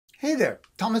Hey there,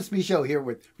 Tomas Michaud here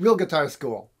with Real Guitar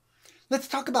School. Let's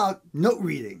talk about note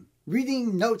reading,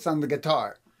 reading notes on the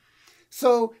guitar.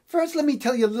 So first let me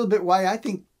tell you a little bit why I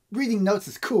think reading notes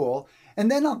is cool,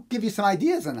 and then I'll give you some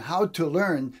ideas on how to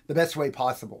learn the best way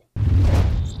possible.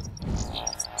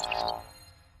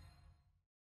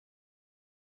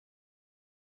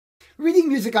 Reading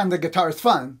music on the guitar is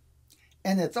fun,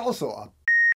 and it's also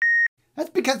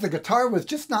that's because the guitar was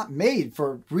just not made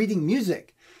for reading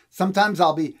music. Sometimes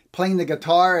I'll be playing the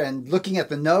guitar and looking at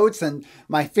the notes, and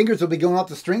my fingers will be going up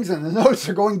the strings and the notes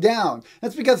are going down.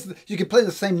 That's because you can play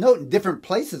the same note in different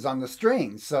places on the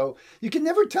strings, so you can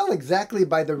never tell exactly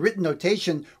by the written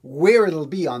notation where it'll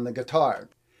be on the guitar.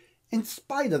 In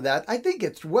spite of that, I think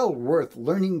it's well worth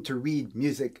learning to read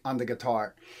music on the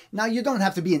guitar. Now, you don't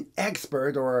have to be an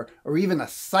expert or even a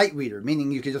sight reader,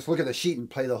 meaning you can just look at a sheet and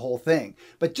play the whole thing.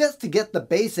 But just to get the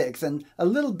basics and a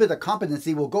little bit of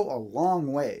competency will go a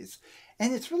long ways.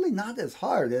 And it's really not as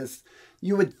hard as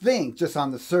you would think just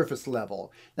on the surface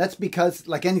level. That's because,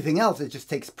 like anything else, it just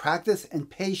takes practice and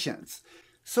patience.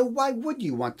 So why would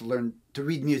you want to learn to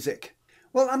read music?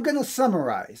 Well, I'm going to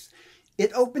summarize.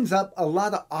 It opens up a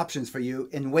lot of options for you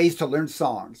in ways to learn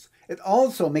songs. It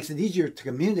also makes it easier to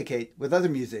communicate with other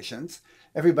musicians.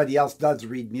 Everybody else does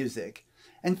read music.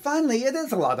 And finally, it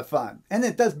is a lot of fun, and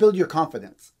it does build your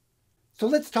confidence. So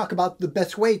let's talk about the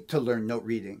best way to learn note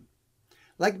reading.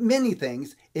 Like many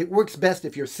things, it works best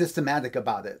if you're systematic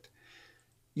about it.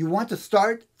 You want to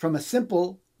start from a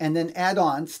simple and then add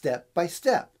on step by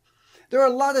step. There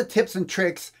are a lot of tips and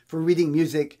tricks for reading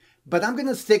music, but I'm going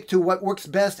to stick to what works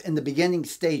best in the beginning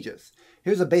stages.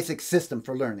 Here's a basic system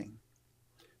for learning.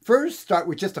 First, start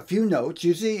with just a few notes.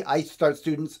 Usually I start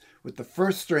students with the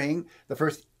first string, the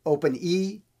first open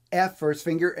E, F first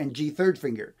finger, and G third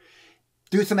finger.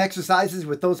 Do some exercises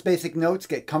with those basic notes,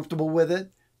 get comfortable with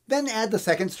it. Then add the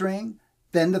second string,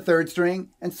 then the third string,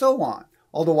 and so on,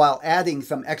 all the while adding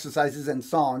some exercises and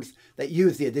songs that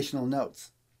use the additional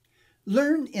notes.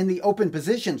 Learn in the open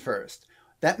position first.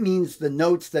 That means the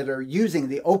notes that are using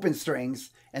the open strings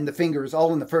and the fingers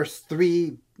all in the first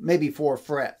 3, maybe 4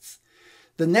 frets.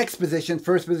 The next position,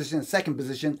 first position and second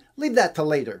position, leave that to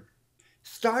later.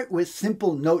 Start with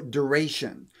simple note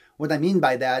duration. What I mean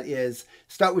by that is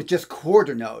start with just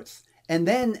quarter notes, and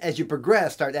then as you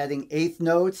progress, start adding eighth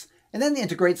notes, and then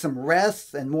integrate some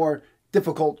rests and more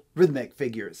difficult rhythmic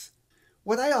figures.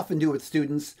 What I often do with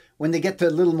students when they get to a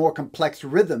little more complex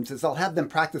rhythms is I'll have them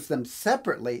practice them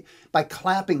separately by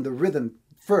clapping the rhythm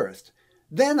first.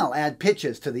 Then I'll add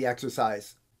pitches to the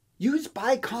exercise. Use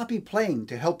by copy playing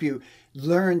to help you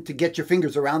learn to get your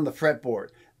fingers around the fretboard.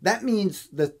 That means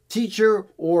the teacher,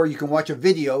 or you can watch a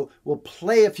video, will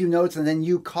play a few notes and then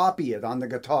you copy it on the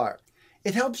guitar.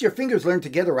 It helps your fingers learn to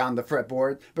get around the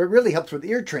fretboard, but it really helps with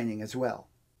ear training as well.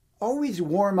 Always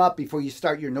warm up before you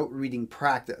start your note reading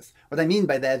practice. What I mean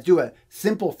by that is do a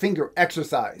simple finger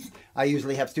exercise. I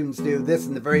usually have students do this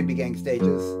in the very beginning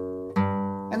stages,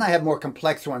 and I have more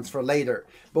complex ones for later.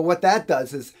 But what that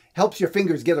does is helps your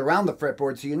fingers get around the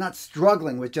fretboard so you're not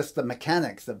struggling with just the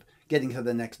mechanics of getting to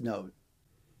the next note.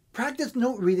 Practice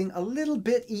note reading a little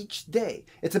bit each day.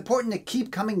 It's important to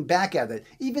keep coming back at it.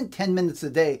 Even 10 minutes a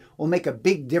day will make a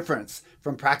big difference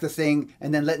from practicing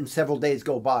and then letting several days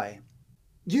go by.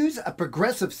 Use a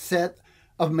progressive set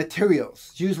of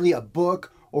materials, usually a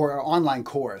book or an online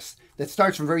course that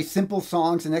starts from very simple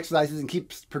songs and exercises and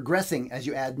keeps progressing as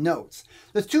you add notes.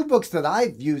 There's 2 books that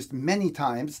I've used many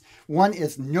times. One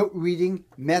is Note Reading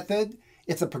Method.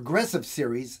 It's a progressive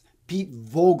series. Pete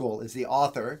Vogel is the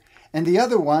author. And the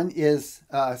other one is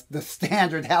the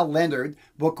standard Hal Leonard,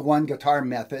 Book 1 Guitar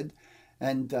Method.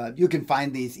 And you can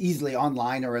find these easily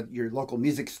online or at your local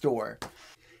music store.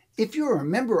 If you're a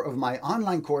member of my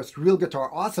online course, Real Guitar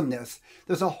Awesomeness,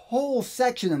 there's a whole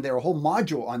section in there, a whole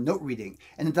module on note reading,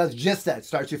 and it does just that. It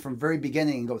starts you from very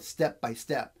beginning and goes step by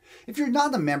step. If you're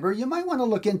not a member, you might want to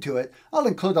look into it. I'll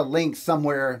include a link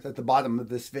somewhere at the bottom of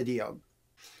this video.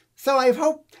 So I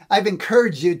hope I've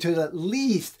encouraged you to at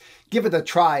least give it a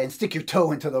try and stick your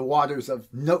toe into the waters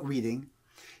of note reading.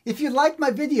 If you liked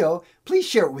my video, please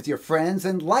share it with your friends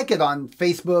and like it on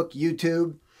Facebook,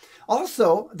 YouTube.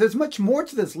 Also, there's much more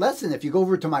to this lesson. If you go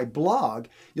over to my blog,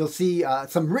 you'll see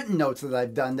some written notes that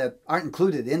I've done that aren't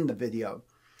included in the video.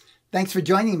 Thanks for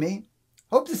joining me.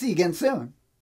 Hope to see you again soon.